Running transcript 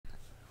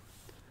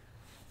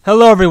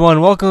Hello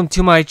everyone, welcome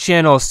to my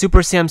channel,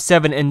 Super Sam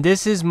 7, and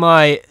this is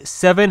my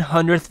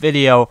 700th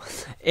video,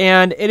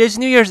 and it is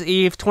New Year's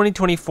Eve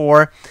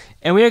 2024,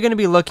 and we are going to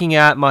be looking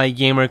at my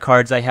gamer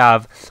cards I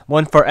have.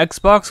 One for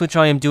Xbox, which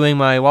I am doing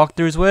my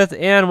walkthroughs with,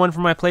 and one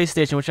for my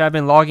PlayStation, which I've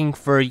been logging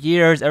for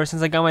years, ever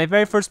since I got my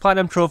very first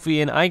Platinum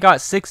Trophy, and I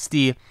got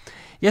 60.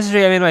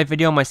 Yesterday I made my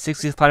video on my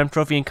 60th Platinum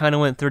Trophy and kind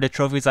of went through the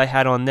trophies I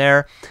had on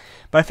there,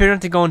 but I figured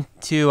not to go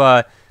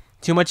into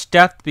too much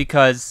depth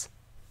because,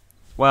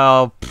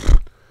 well,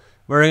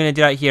 we're going to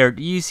do that here.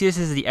 You see this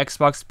is the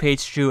Xbox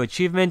page True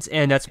Achievements,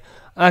 and that's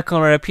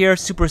icon right up here,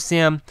 Super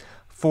Sam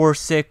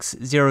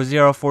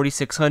 4600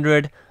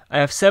 4600. I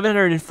have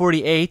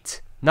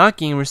 748, not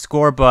gamer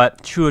score,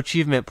 but True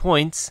Achievement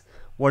points.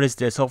 What is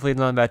this? Hopefully it's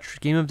not bad.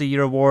 Game of the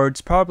Year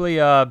awards, probably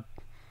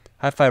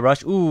Hi-Fi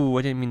Rush. Ooh,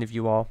 I didn't mean to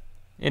view all.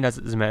 It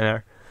doesn't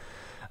matter.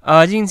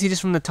 As you can see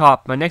just from the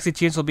top, my next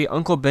achievements will be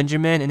Uncle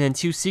Benjamin and then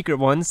 2 secret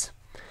ones.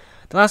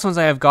 The last ones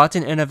I have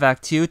gotten: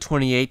 Evac 2,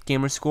 28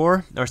 gamer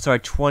score,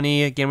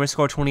 20 gamer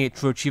score, 28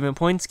 True Achievement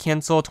points.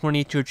 Cancel,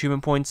 20 True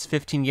Achievement points,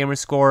 15 gamer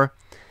score.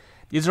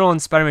 These are all in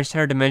Spider-Man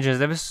Shattered Dimensions.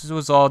 This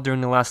was all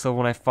during the last level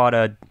when I fought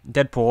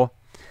Deadpool.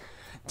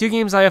 2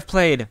 games I have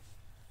played: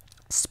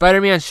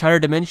 Spider-Man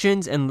Shattered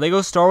Dimensions and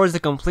Lego Star Wars The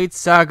Complete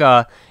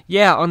Saga.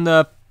 Yeah, on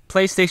the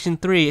PlayStation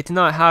 3, it did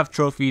not have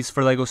trophies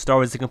for Lego Star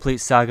Wars The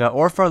Complete Saga,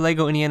 or for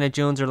Lego Indiana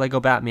Jones or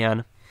Lego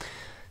Batman.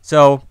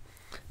 So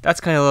that's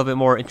kind of a little bit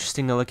more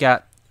interesting to look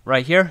at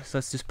right here. So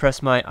let's just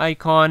press my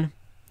icon.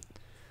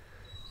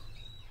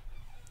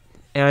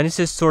 And this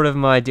is sort of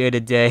my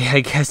day-to-day,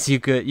 I guess you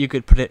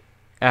could put it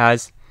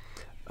as.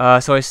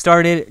 So I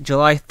started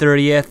July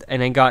 30th,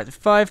 and I got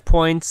 5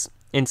 points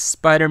in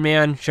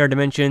Spider-Man Shared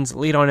Dimensions,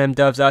 lead on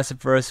MDubs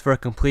Assiverse for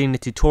completing the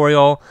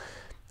tutorial.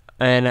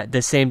 And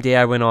the same day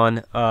I went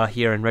on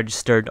here and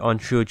registered on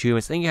True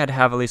Achievements. I think you had to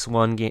have at least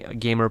one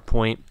gamer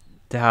point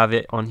to have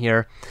it on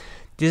here.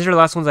 These are the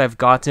last ones I've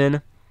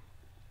gotten.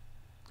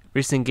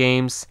 Recent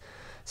games.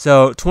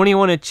 So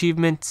 21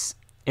 achievements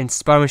in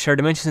Spider-Man Shared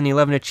Dimensions and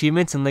 11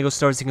 achievements in Lego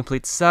Star Wars The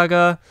Complete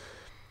Saga.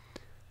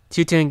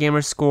 210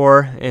 gamer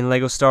score in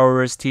Lego Star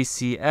Wars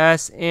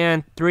TCS,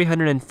 and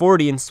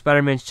 340 in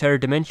Spider-Man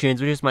Shattered Dimensions,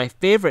 which is my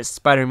favorite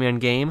Spider-Man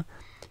game.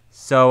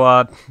 So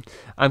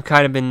I'm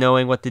kind of been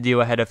knowing what to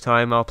do ahead of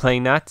time while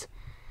playing that.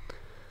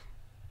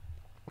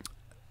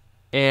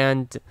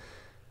 And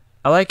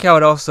I like how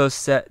it also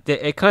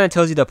it kind of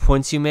tells you the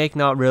points you make,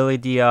 not really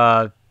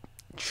the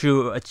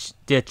true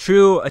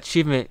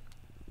achievement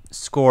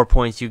score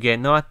points you get,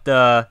 not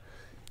the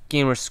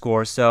gamer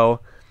score.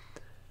 So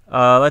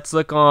let's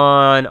look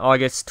on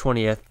August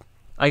 20th.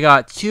 I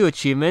got 2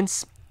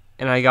 achievements,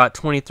 and I got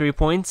 23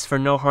 points for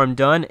No Harm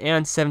Done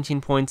and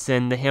 17 points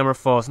in The Hammer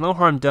Falls. No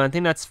Harm Done, I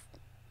think that's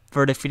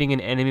for defeating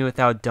an enemy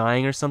without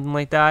dying or something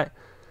like that.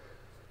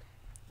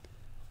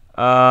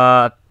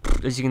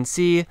 As you can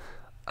see,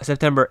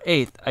 September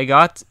 8th, I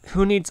got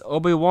Who Needs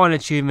Obi-Wan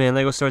achievement in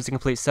Lego Star Wars The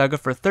Complete Saga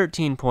for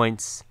 13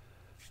 points.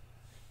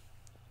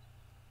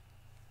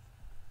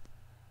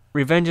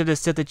 Revenge of the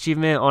Sith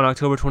achievement on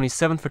October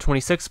 27th for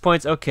 26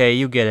 points. Okay,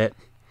 you get it.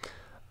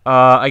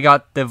 I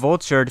got the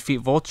Vulture, Defeat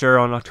Vulture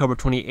on October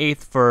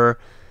 28th for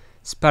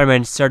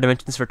Spider-Man Shattered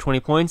Dimensions for 20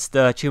 points.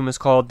 The achievement is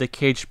called The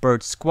Caged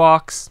Bird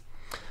Squawks.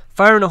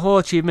 Fire in a Hole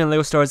achievement in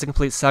Lego Star Wars The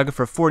Complete Saga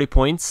for 40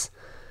 points.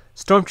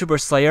 Stormtrooper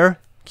Slayer,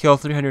 kill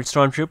 300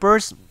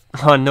 Stormtroopers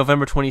on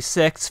November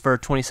 26th for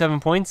 27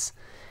 points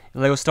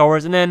in Lego Star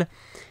Wars. And then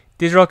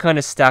these are all kind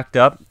of stacked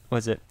up. What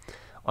is it?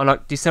 On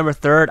December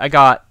 3rd, I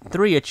got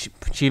 3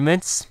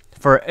 achievements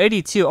for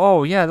 82.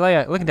 Oh yeah,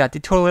 look at that. They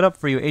total it up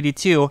for you.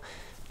 82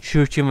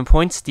 True Achievement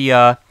points.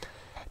 The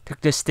took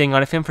this thing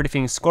out of him for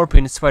defeating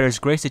Scorpion, Spider's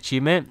Grace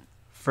achievement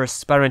for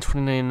Spider-Man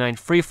 2099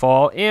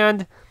 Freefall.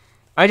 And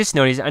I just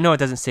noticed, I know it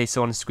doesn't say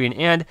so on the screen,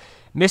 and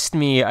Missed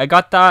Me, I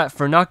got that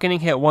for not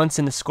getting hit once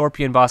in the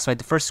Scorpion boss fight,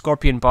 the first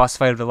Scorpion boss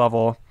fight of the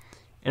level.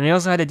 And I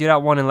also had to do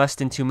that one in less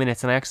than 2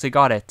 minutes, and I actually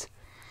got it.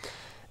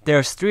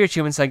 There's 3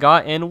 achievements I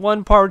got, and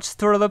 1 part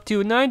totaled up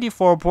to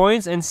 94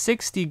 points and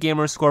 60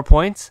 gamer score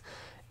points.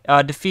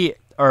 Beat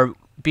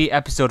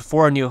Episode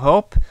 4, A New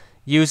Hope.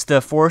 Use the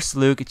Force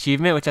Luke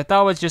achievement, which I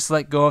thought was just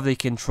let go of the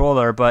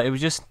controller, but it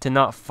was just to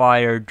not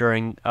fire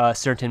during a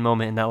certain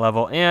moment in that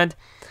level. And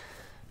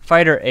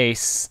Fighter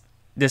Ace.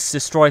 This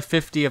destroy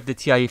 50 of the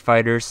TIE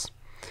fighters.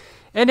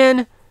 And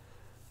then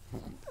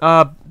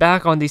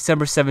back on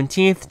December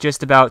 17th,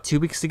 just about 2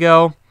 weeks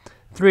ago,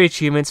 3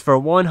 achievements for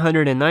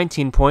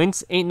 119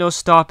 points. Ain't No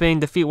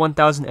Stopping, defeat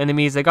 1,000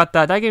 enemies. I got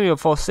that. That gave me a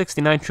full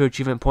 69 True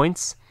Achievement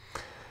points.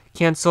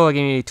 Cancel, it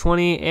gave me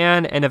 20,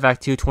 and Evac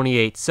 2,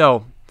 28.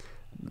 So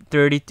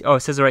 30. Oh, it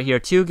says it right here.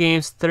 2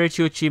 games,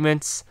 32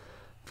 achievements,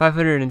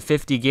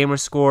 550 gamer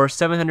score,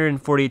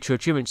 740 True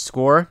Achievement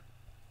score.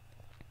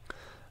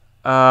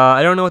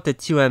 I don't know what the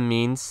 2M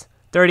means.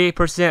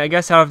 38%. I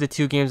guess out of the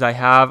 2 games I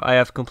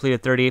have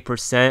completed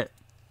 38%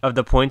 of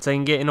the points I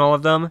can get in all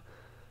of them,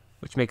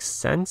 which makes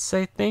sense,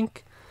 I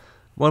think.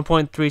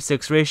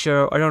 1.36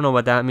 ratio. I don't know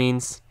what that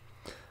means.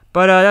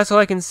 But that's all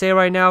I can say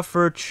right now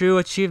for True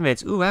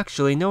Achievements. Ooh,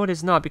 actually, no it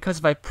is not, because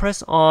if I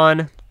press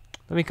on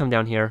Let me come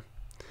down here.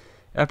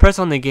 I press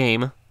on the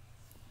game.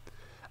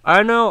 I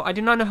don't know. I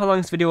do not know how long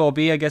this video will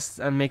be. I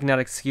guess I'm making that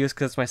excuse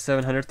because it's my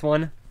 700th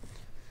one.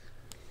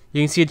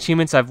 You can see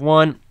achievements I've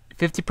won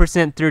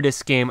 50% through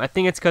this game. I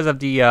think it's because of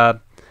the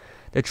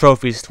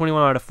trophies.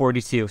 21 out of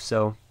 42.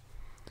 So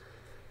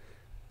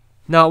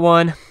not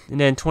one, and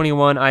then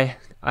 21 I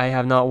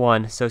have not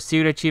won. So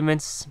secret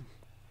achievements.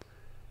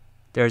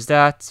 There's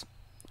that.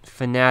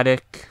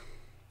 Fanatic.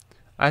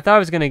 I thought I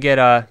was gonna get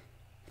a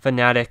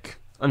Fanatic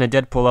on the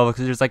Deadpool level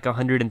because there's like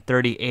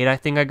 138 I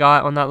think I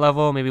got on that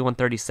level, maybe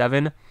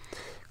 137.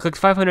 Click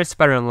 500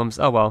 spider emblems.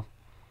 Oh well.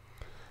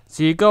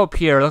 So you go up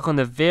here, look on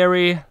the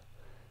very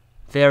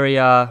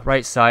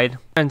right side,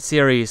 and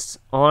series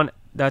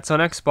that's on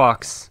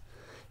Xbox.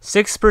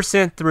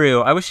 6%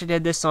 through. I wish I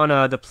did this on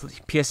the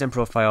PSN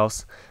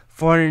profiles.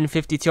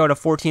 452 out of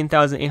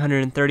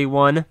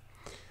 14,831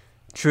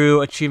 true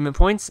achievement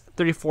points.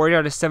 34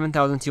 out of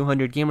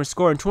 7,200 gamer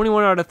score, and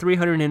 21 out of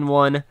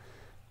 301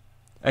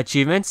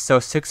 achievements. So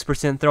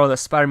 6% through all the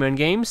Spider-Man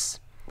games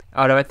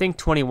out of I think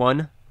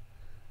 21.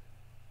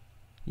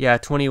 Yeah,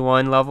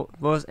 21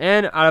 levels,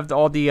 and out of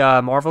all the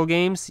Marvel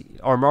games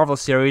or Marvel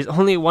series,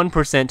 only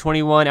 1%.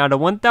 21 out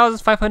of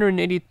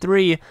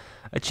 1,583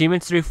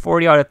 achievements.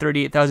 340 out of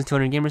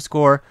 38,200 gamer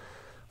score.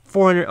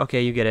 400.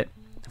 Okay, you get it.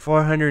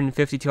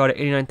 452 out of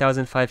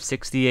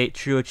 89,568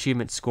 true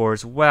achievement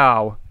scores.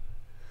 Wow.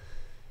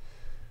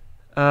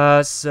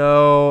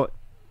 So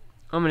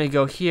I'm gonna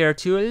go here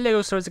to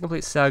Lego Star Wars: The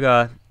Complete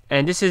Saga,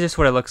 and this is just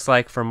what it looks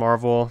like for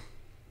Marvel.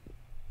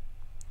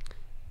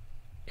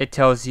 It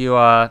tells you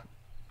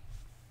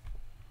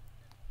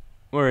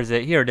where is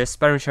it? Here it is.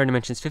 Spider-Man Shattered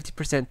Dimensions,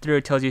 50% through.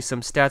 It tells you some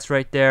stats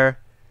right there.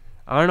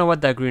 I don't know what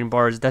that green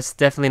bar is. That's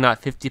definitely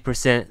not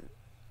 50%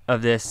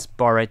 of this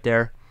bar right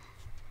there.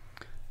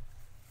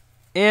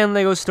 And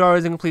Lego Star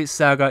Wars: The Complete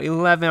Saga,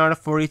 11 out of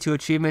 42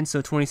 achievements,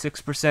 so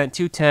 26%,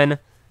 210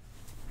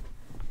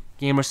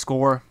 gamer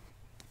score,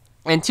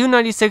 and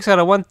 296 out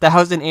of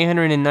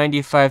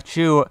 1,895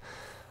 true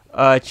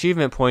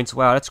achievement points.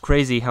 Wow, that's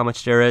crazy how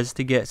much there is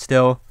to get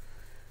still.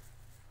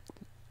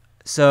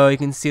 So you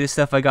can see the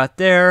stuff I got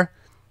there.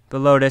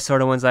 Below this are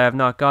the ones I have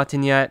not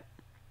gotten yet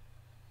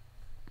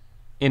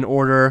in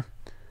order.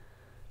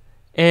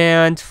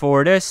 And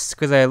for this,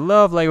 because I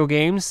love Lego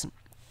games.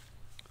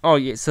 Oh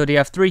yeah, so they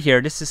have 3 here.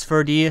 This is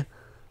for the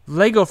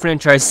Lego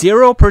franchise.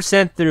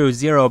 0% through.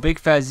 0. Big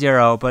fat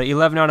 0. But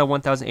 11 out of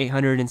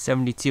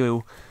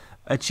 1,872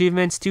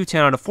 achievements.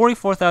 210 out of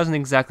 44,000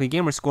 exactly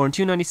gamer score. And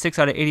 296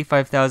 out of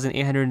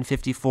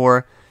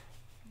 85,854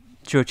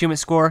 true achievement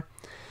score.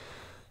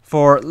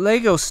 For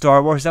Lego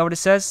Star Wars, is that what it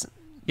says?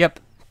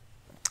 Yep.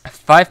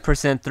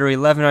 5% through.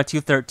 11 out of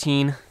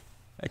 213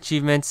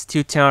 achievements.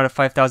 210 out of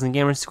 5,000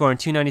 gamer score. And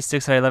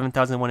 296 out of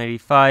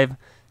 11,185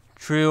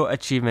 true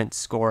achievement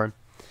score.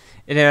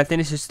 And then I think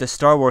this is the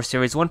Star Wars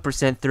series.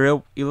 1%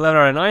 through. 11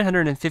 out of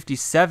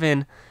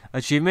 957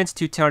 achievements.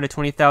 210 out of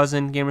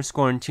 20,000 gamer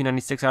score. And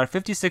 296 out of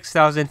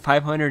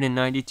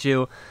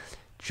 56,592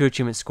 true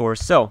achievement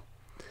scores. So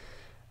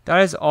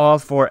that is all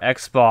for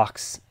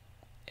Xbox.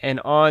 And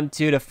on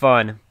to the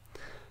fun.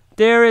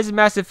 There is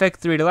Mass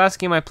Effect 3, the last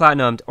game I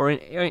platinumed, or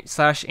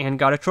and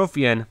got a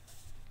trophy in.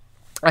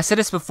 I said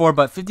this before,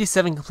 but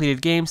 57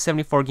 completed games,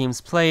 74 games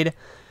played,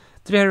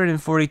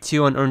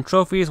 342 unearned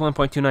trophies,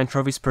 1.29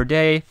 trophies per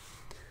day.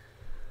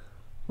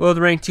 World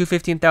rank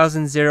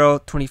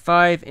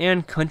 215,025,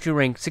 and country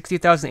rank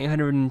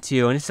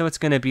 60,802. And this is what it's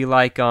going to be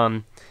like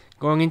going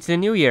into the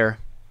new year.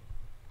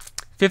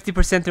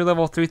 50% through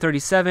level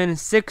 337,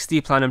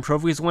 60 platinum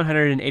trophies,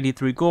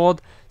 183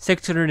 gold,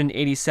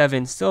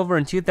 687 silver,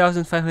 and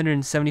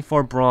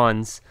 2,574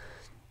 bronze.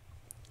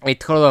 A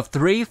total of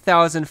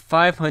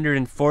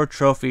 3,504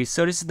 trophies.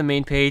 So this is the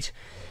main page.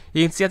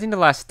 You can see I think the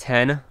last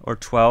 10 or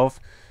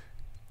 12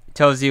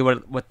 tells you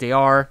what they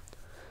are,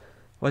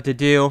 what to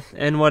do,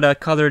 and what a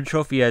colored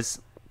trophy is.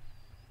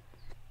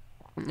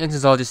 This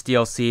is all just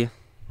DLC.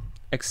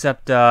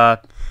 Except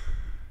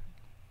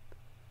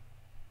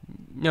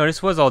no,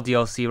 this was all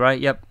DLC, right?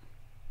 Yep.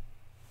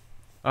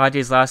 Odd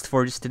Days Last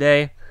for just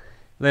today.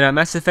 Then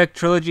Mass Effect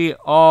Trilogy,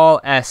 all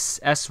S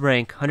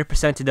rank,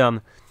 100% to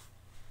them.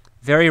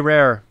 Very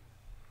rare.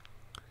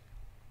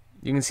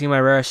 You can see my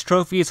rarest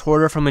trophies: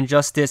 Hoarder from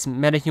Injustice,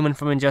 Metahuman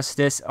from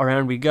Injustice,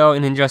 Around We Go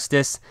in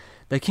Injustice,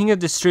 The King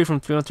of the Street from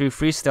 303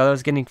 Freestyle. I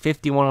was getting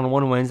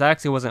 51-on-1 wins. That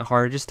actually wasn't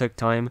hard, it just took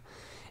time.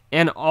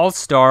 And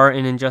All-Star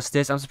in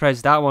Injustice. I'm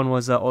surprised that one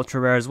was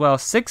ultra rare as well.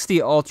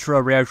 60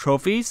 ultra rare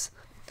trophies,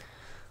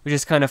 which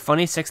is kind of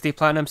funny. 60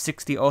 platinum,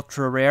 60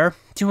 ultra rare,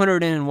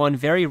 201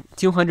 very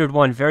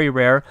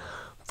rare,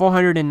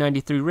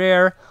 493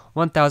 rare,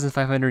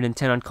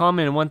 1,510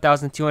 uncommon, and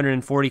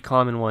 1,240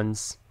 common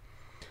ones.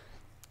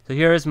 So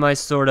here is my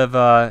sort of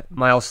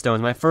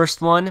milestones. My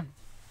first one,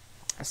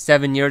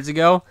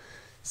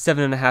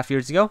 7.5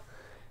 years ago.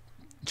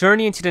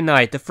 Journey into the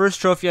Night. The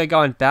first trophy I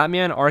got in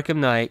Batman Arkham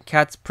Knight.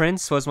 Cat's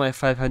Prince was my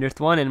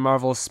 500th one in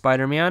Marvel's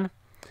Spider-Man.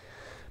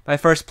 My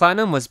first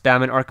platinum was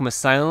Batman Arkham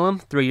Asylum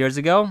 3 years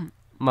ago.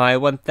 My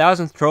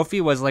 1000th trophy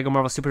was LEGO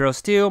Marvel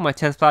Superheroes 2. My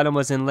 10th platinum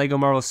was in LEGO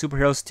Marvel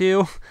Superheroes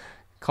 2.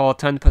 Call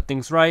time to put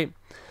things right.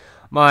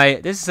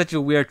 This is such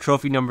a weird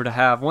trophy number to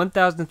have.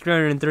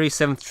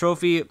 1337th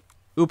trophy.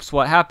 Oops,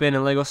 what happened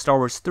in LEGO Star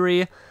Wars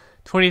 3.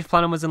 20th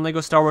platinum was in LEGO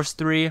Star Wars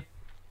 3.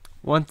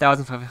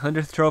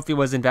 1500th trophy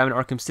was in Batman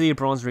Arkham City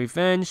Bronze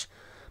Revenge.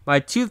 My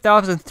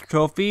 2000th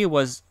trophy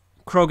was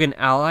Krogan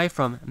Ally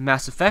from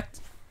Mass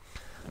Effect.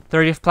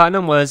 30th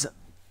platinum was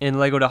in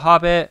LEGO The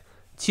Hobbit.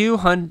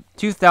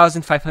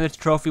 2500th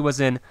trophy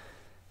was in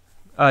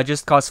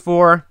Just Cause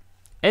 4.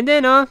 And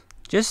then,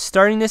 just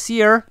starting this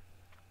year,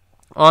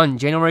 on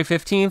January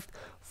 15th,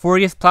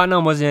 40th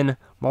platinum was in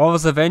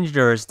Marvel's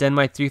Avengers. Then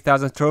my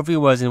 3000th trophy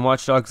was in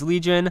Watch Dogs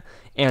Legion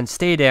and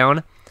Stay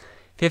Down.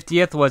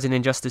 50th was in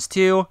Injustice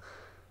 2.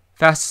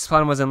 Fastest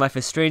platinum was in Life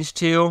is Strange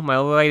 2. My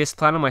latest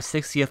platinum, my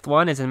 60th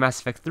one, is in Mass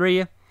Effect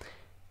 3.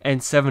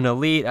 And 7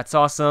 Elite, that's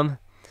awesome.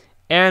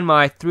 And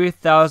my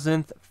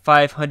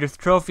 3500th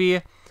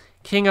trophy,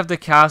 King of the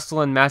Castle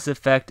in Mass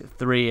Effect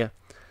 3.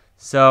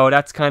 So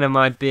that's kind of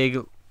my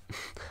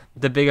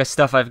the biggest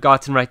stuff I've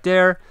gotten right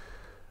there.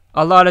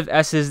 A lot of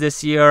S's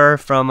this year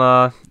from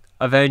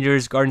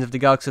Avengers, Guardians of the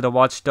Galaxy, the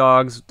Watch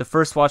Dogs. The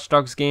first Watch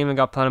Dogs game, I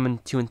got platinum in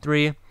 2 and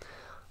 3.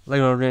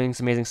 LEGO Rings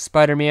Amazing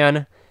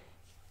Spider-Man.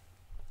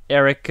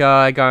 Eric,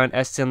 I got an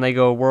S in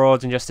LEGO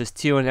Worlds, Injustice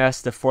 2 and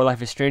S. The 4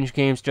 Life is Strange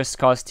games, Just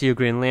Cause 2,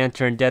 Green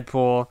Lantern,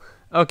 Deadpool.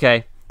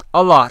 Okay,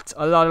 a lot.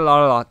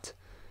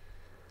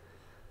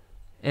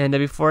 And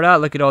before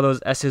that, look at all those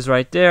S's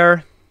right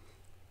there.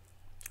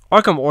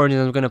 Arkham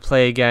Origins I'm going to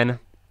play again.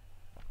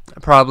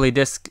 Probably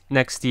this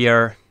next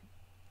year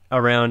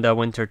around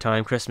winter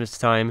time, Christmas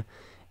time.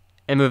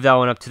 And move that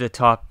one up to the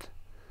top.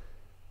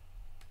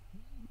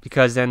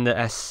 Because then the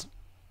S's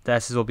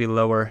will be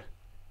lower.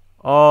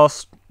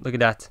 Look at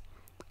that.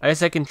 I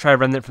guess I can try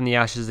Remnant from the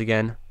Ashes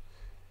again.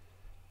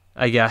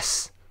 I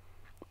guess.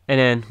 And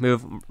then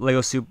move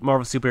Marvel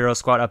Superhero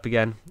Squad up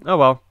again. Oh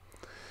well.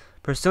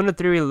 Persona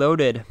 3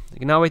 Reloaded. I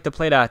cannot wait to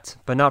play that,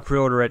 but not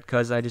pre-order it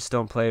because I just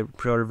don't play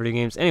pre-order video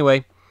games.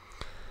 Anyway,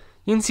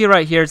 you can see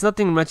right here, it's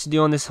nothing much to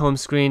do on this home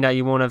screen that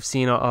you won't have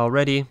seen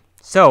already.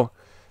 So,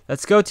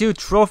 let's go to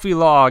Trophy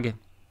Log.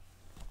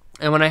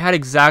 And when I had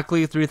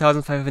exactly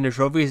 3,500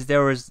 trophies,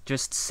 there was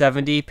just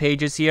 70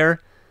 pages here.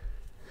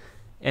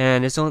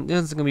 And this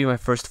is going to be my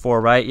first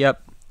 4, right?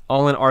 Yep.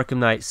 All in Arkham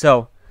Knight.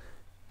 So,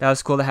 that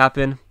was cool to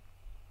happen.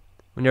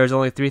 When there was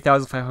only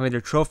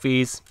 3,500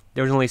 trophies,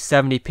 there was only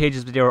 70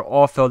 pages, but they were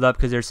all filled up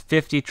because there's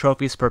 50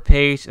 trophies per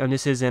page. And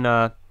this is in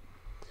a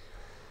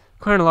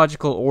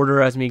chronological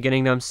order as me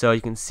getting them. So,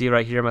 you can see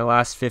right here my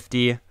last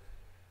 50.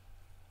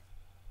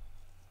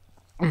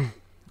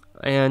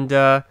 And,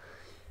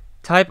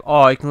 type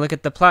all. You can look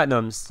at the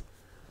platinums.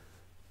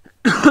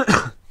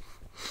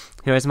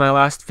 Here's my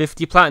last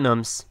 50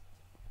 platinums.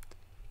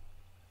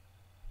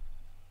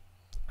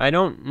 I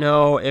don't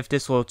know if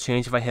this will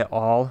change if I hit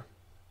all.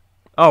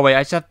 Oh wait,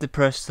 I just have to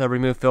press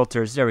remove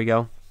filters. There we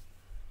go.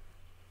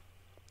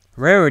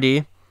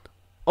 Rarity.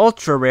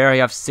 Ultra rare, I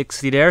have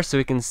 60 there, so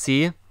we can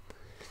see.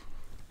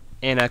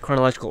 In a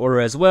chronological order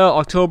as well.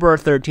 October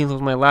 13th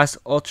was my last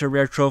ultra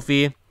rare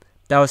trophy.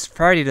 That was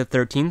Friday the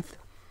 13th.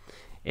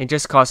 It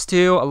Just Cause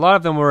 2. A lot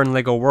of them were in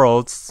LEGO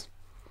Worlds.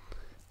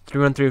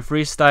 313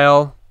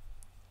 Freestyle.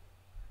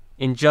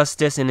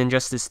 Injustice and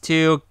Injustice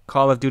 2.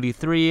 Call of Duty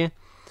 3.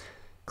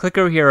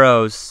 Clicker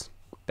Heroes.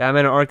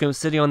 Batman Arkham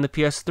City on the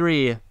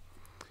PS3.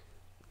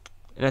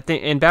 And I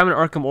think in Batman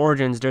Arkham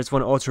Origins, there's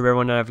one ultra rare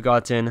one that I've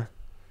gotten.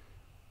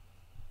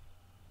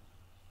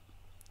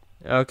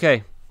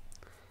 Okay.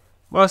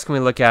 What else can we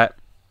look at?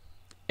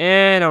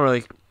 And I don't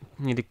really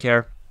need to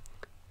care.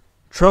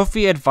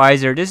 Trophy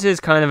Advisor. This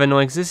is kind of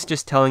annoying because this is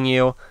just telling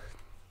you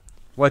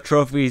what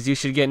trophies you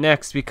should get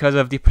next because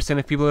of the percent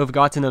of people who have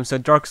gotten them. So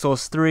Dark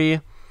Souls 3.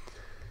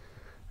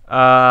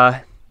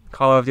 Call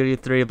of Duty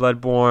 3,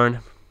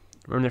 Bloodborne.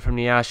 Remnant from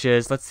the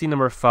Ashes. Let's see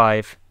number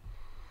 5.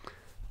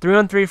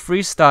 3-on-3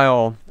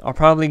 Freestyle. I'll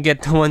probably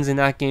get the ones in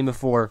that game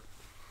before.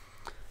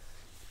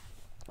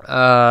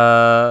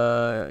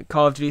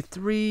 Call of Duty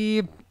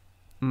 3.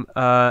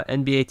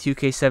 NBA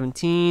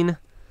 2K17.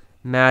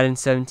 Madden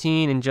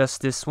 17.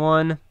 Injustice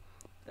 1.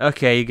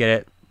 Okay, you get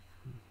it.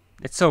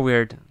 It's so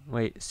weird.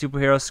 Wait,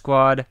 Superhero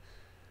Squad.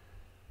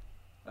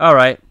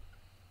 Alright.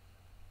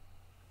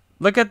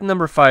 Look at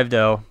number 5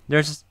 though.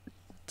 There's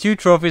 2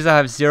 trophies that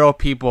have 0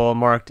 people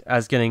marked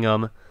as getting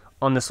them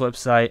on this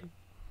website.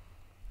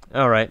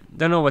 Alright,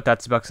 don't know what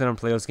that's about because I don't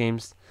play those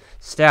games.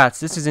 Stats,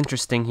 this is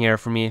interesting here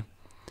for me.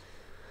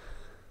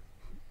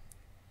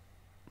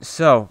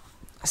 So,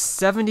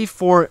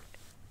 74,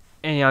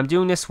 and yeah, I'm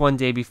doing this one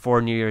day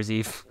before New Year's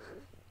Eve.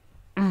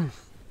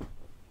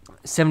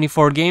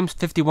 74 games,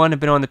 51 have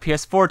been on the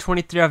PS4,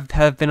 23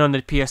 have been on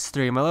the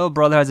PS3. My little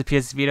brother has a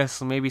PS Vita,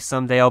 so maybe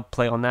someday I'll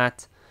play on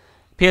that.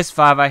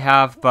 PS5 I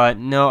have, but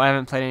no, I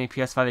haven't played any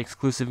PS5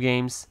 exclusive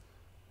games.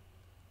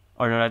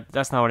 Or no,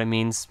 that's not what it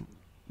means.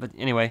 But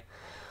anyway.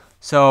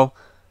 So,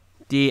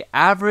 the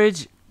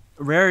average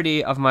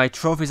rarity of my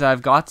trophies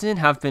I've gotten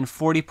have been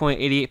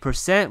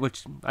 40.88%,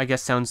 which I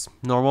guess sounds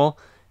normal.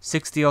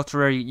 60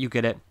 ultra rare, you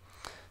get it.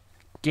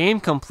 Game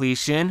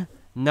completion,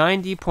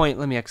 90 point,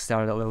 let me X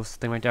out that little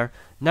thing right there.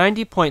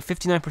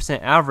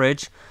 90.59%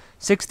 average.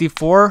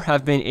 64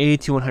 have been 80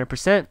 to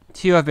 100%.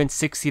 2 have been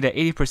 60 to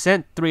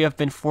 80%. 3 have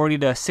been 40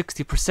 to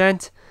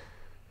 60%.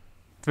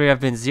 3 have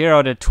been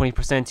 0 to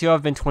 20%. 2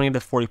 have been 20 to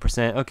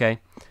 40%. Okay.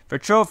 For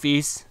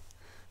trophies,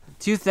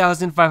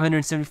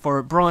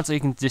 2,574 bronze, so you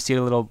can just see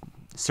a little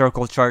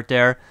circle chart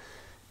there.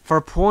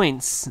 For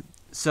points,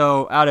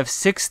 so out of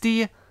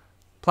 60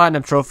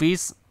 platinum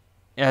trophies,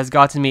 it has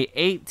gotten me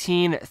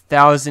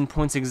 18,000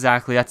 points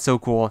exactly. That's so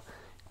cool.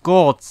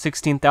 Gold,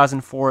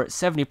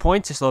 16,470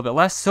 points, just a little bit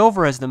less.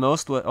 Silver is the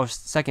most, or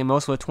second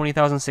most, with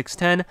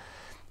 20,610.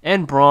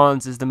 And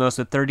bronze is the most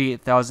with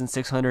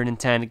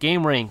 38,610.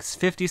 Game ranks,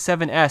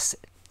 57S,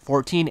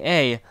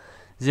 14A,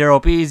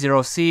 0B,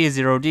 0C,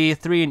 0D,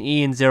 3 in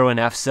E, and 0 in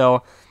F.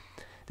 So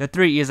the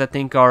 3 E's I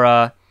think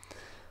are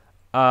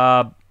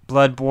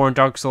Bloodborne,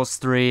 Dark Souls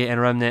 3, and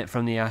Remnant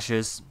from the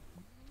Ashes.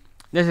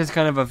 This is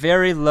kind of a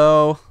very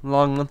low,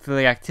 long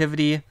monthly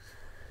activity.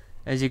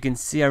 As you can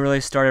see, I really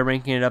started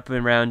ranking it up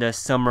around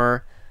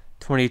summer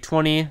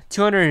 2020.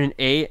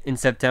 208 in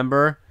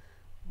September.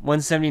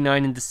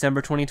 179 in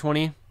December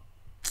 2020.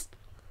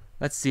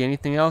 Let's see,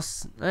 anything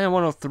else?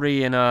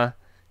 103 in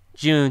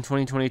June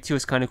 2022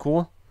 is kind of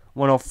cool.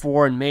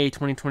 104 in May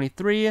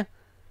 2023. I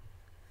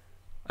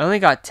only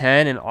got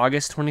 10 in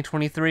August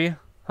 2023.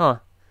 Huh.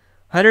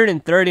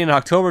 130 in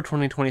October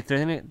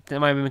 2023. I think that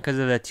might have been because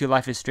of the 2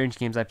 Life is Strange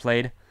games I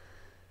played.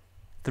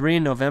 3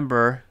 in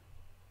November.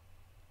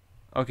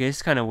 Okay,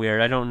 it's kind of weird.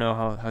 I don't know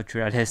how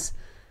true that is.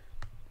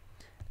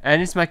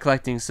 And it's my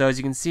collecting. So as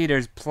you can see,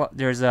 there's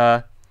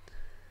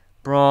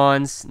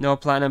bronze, no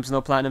platinums,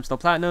 no platinums, no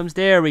platinums.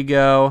 There we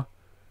go.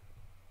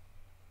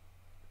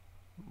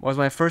 Was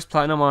my first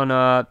platinum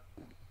on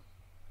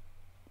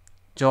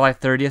July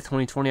 30th,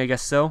 2020, I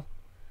guess so.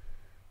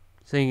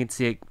 So you can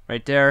see it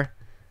right there.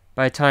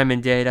 By time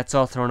and day, that's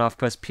all thrown off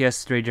because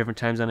PS3 different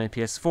time zone and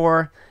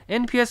PS4.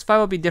 And PS5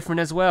 will be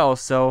different as well.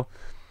 So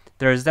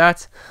there's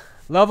that.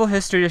 Level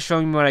history is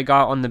showing me what I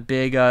got on the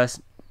big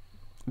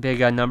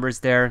numbers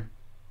there.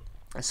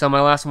 So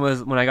my last one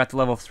was when I got to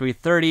level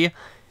 330.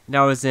 And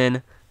I was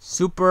in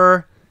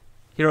Super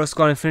Hero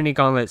Squad Infinity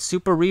Gauntlet.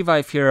 Super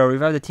Revive Hero.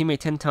 Revive the teammate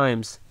 10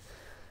 times.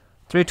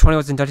 320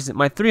 was in Dutch.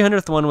 My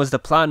 300th one was the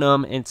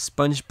Platinum in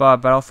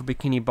SpongeBob Battle for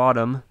Bikini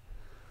Bottom.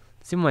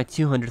 Let's see what my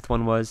 200th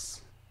one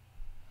was.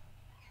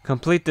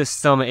 Complete this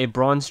summit, a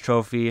bronze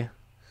trophy.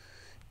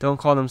 Don't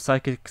call them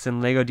psychics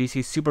and Lego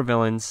DC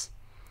supervillains.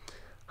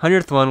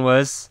 100th one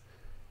was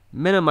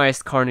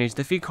minimized Carnage.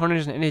 Defeat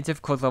Carnage on any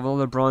difficult level,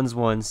 the bronze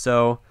one.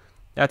 So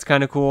that's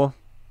kind of cool.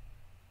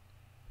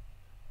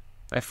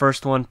 My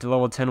first one to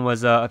level 10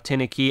 was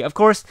obtain a key. Of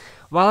course,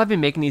 while I've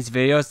been making these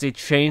videos, they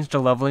changed the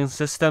leveling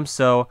system.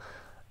 So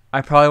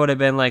I probably would have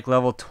been like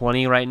level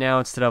 20 right now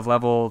instead of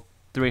level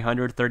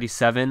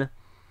 337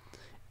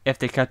 if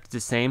they kept it the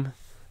same.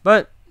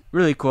 But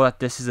really cool that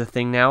this is a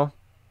thing now.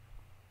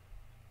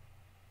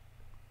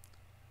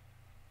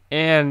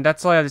 And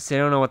that's all I have to say. I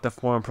don't know what the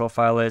forum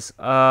profile is.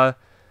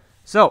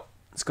 So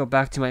let's go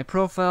back to my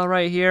profile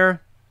right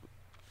here.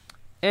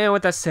 And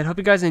with that said, hope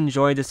you guys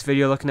enjoyed this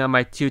video looking at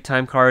my 2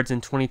 time cards in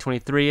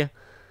 2023.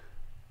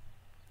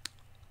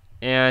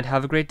 And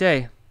have a great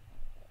day.